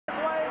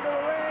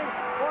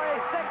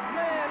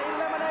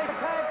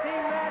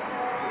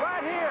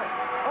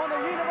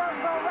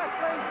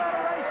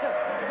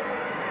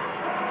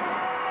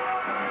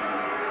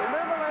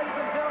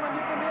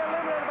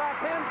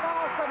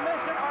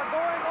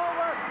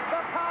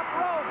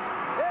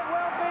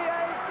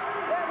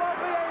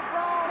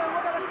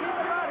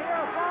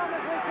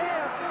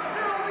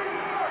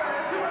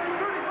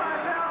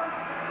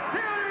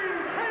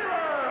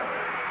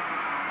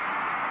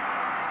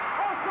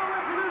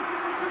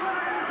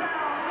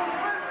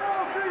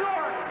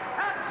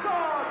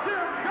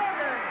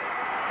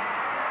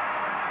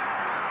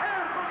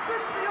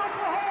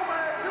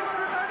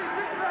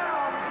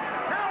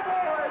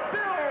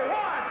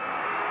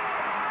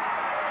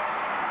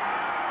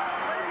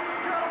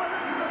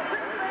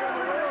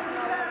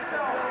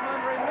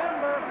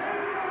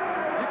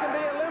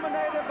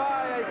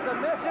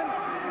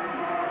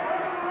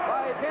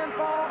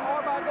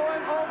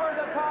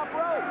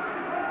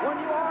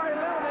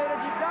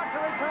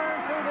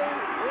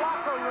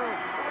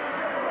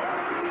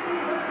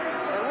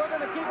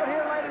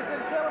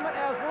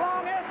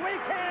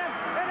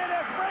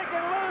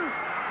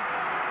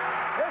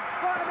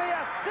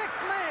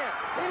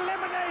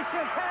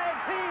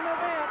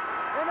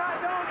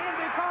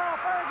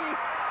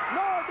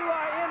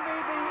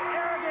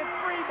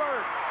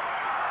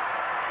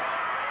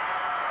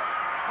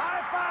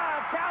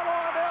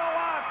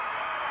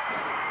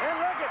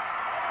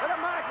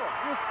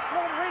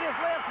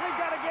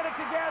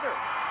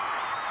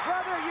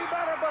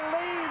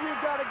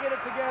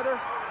together.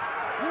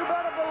 You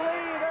better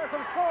believe there's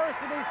some scores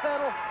to be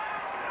settled.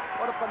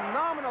 What a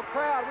phenomenal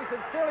crowd. We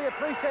sincerely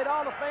appreciate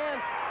all the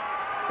fans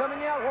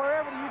coming out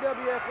wherever the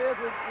UWF is.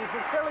 We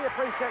sincerely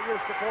appreciate your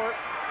support.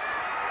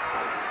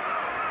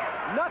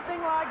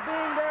 Nothing like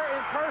being there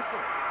in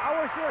person.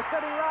 I wish you were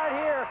sitting right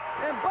here.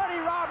 And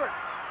Buddy Roberts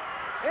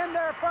in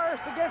there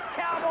first against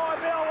Cowboy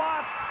Bill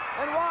Watts.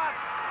 And Watts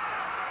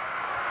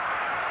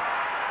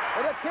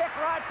with a kick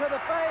right to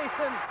the face.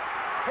 And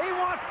he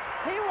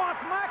wants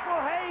Michael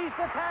Hayes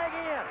to tag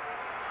in.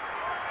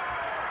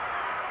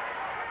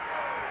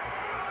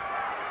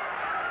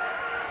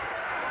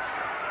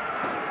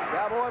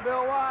 Cowboy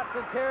Bill Watts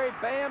and Terry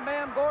Bam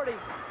Bam Gordy.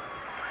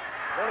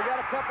 Only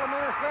got a couple of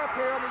minutes left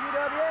here on the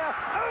UWF.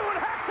 Oh, and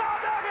Hacksaw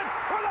Duggan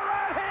with a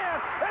right hand,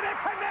 and it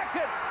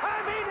connected.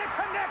 I mean, it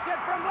connected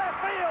from left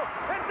field.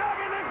 And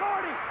Duggan and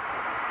Gordy.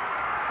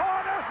 Oh,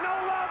 there's no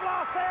love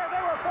lost there.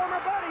 They were former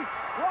buddies.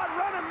 What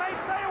running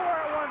mates they were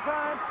at one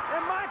time.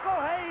 And Michael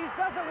Hayes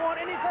doesn't want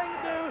anything to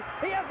do.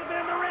 He hasn't been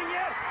in the ring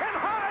yet. And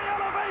high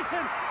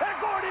elevation, and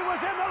Gordy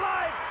was in the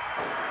light.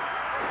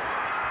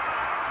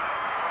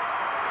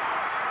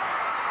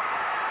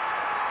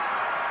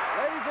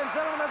 Ladies and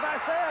gentlemen, as I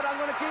said, I'm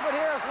going to keep it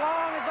here as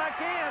long as I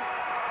can.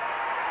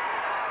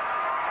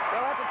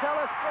 They'll have to tell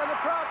us in the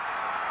truck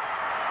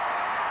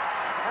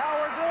how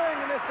we're doing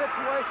in this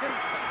situation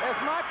as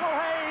Michael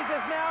Hayes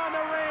is now in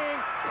the ring.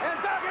 And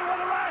Duggan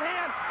with a right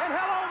hand. And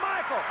hello,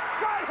 Michael.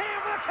 Right hand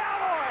with a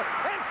cowboy.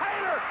 And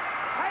Taylor.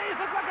 Hayes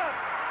looks like a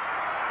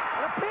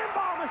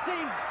pinball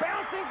machine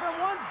bouncing from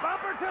one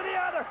bumper to the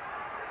other.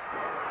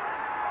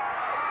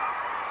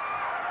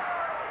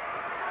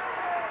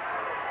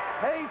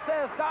 Hayes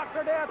says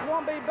Dr. Death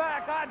won't be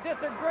back. I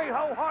disagree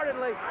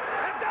wholeheartedly.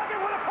 And Duggan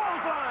with a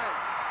clothesline.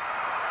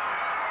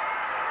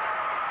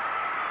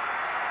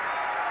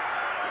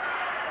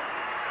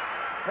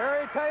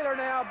 Terry Taylor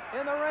now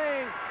in the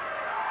ring.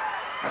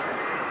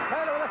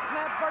 Taylor with a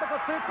snap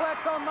vertical suplex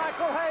on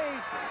Michael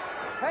Hayes.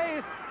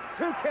 Hayes,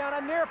 2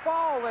 count, a near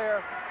fall there.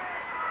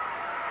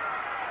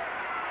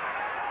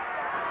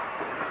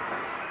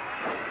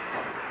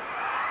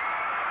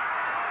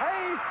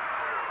 Hayes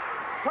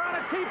trying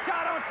a cheap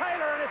shot on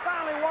Taylor, and it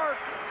finally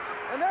worked.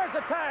 And there's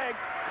the tag.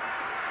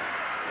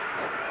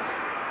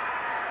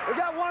 We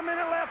got 1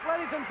 minute left,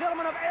 ladies and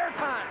gentlemen, of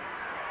airtime.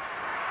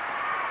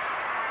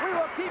 We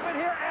will keep it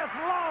here as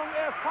long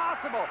as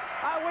possible.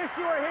 I wish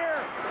you were here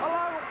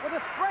along with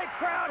this great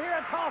crowd here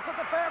in Tulsa at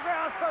the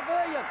Fairgrounds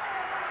Pavilion.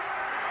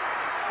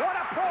 What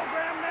a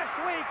program next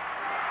week.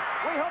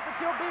 We hope that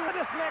you'll be with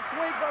us next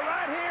week, but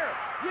right here,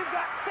 you've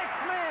got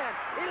 6-man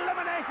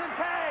elimination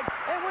tag,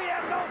 and we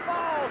have no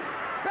falls.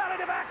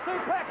 Belly-to-back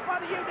suplex by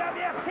the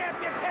UWF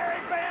champion,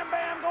 Terry Bam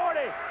Bam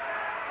Gordy.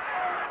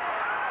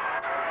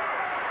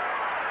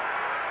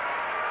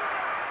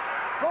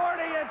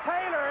 Gordy and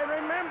Taylor, and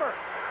remember,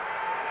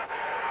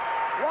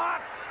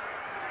 Watts,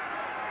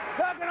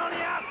 Duggan on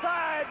the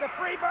outside, the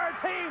Freebird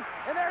team,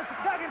 and there's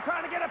Duggan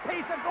trying to get a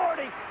piece of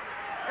Gordy.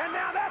 And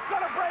now that's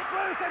going to break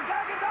loose, and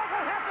Duggan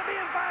doesn't have to be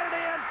invited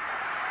in.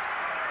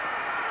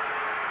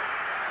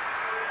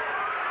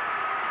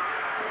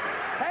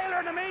 Taylor,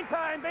 in the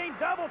meantime, being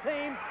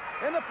double-teamed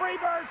in the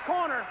Freebirds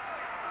corner.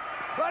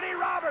 Buddy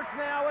Roberts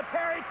now with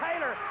Terry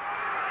Taylor.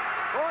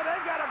 Boy,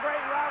 they've got a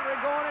great rivalry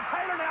going, and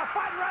Taylor now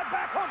fighting right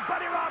back on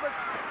Buddy Roberts.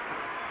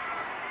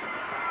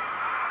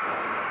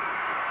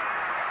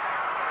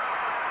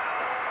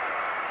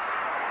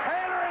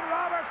 Taylor and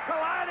Roberts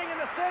colliding in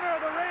the center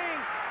of the ring.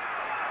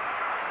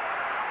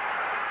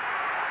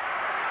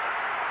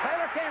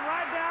 Taylor came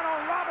right down on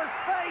Roberts'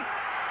 face.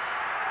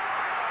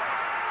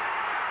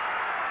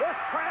 This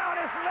crowd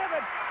is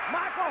livid.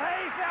 Michael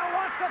Hayes now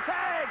wants the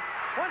tag.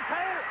 When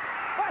Taylor,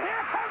 but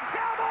here comes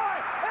Cowboy,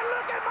 and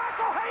look at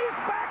Michael Hayes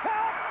back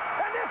up,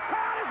 and this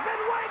crowd has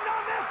been waiting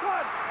on this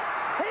one.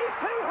 He's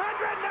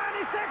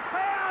 296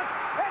 pounds,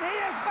 and he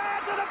is bad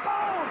to the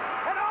bone,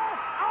 and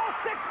all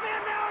 6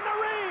 men now in the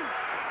ring.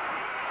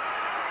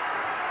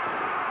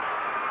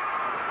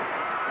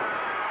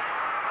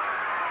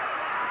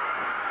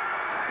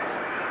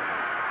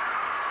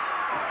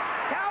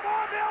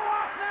 Cowboy Bill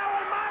Watts now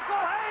with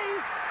Michael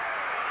Hayes.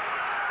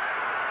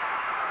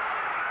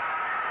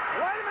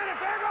 Wait a minute,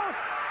 there goes.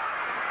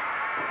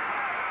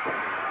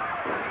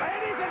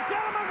 Ladies and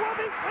gentlemen,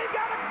 we've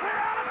got to clear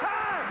out of time.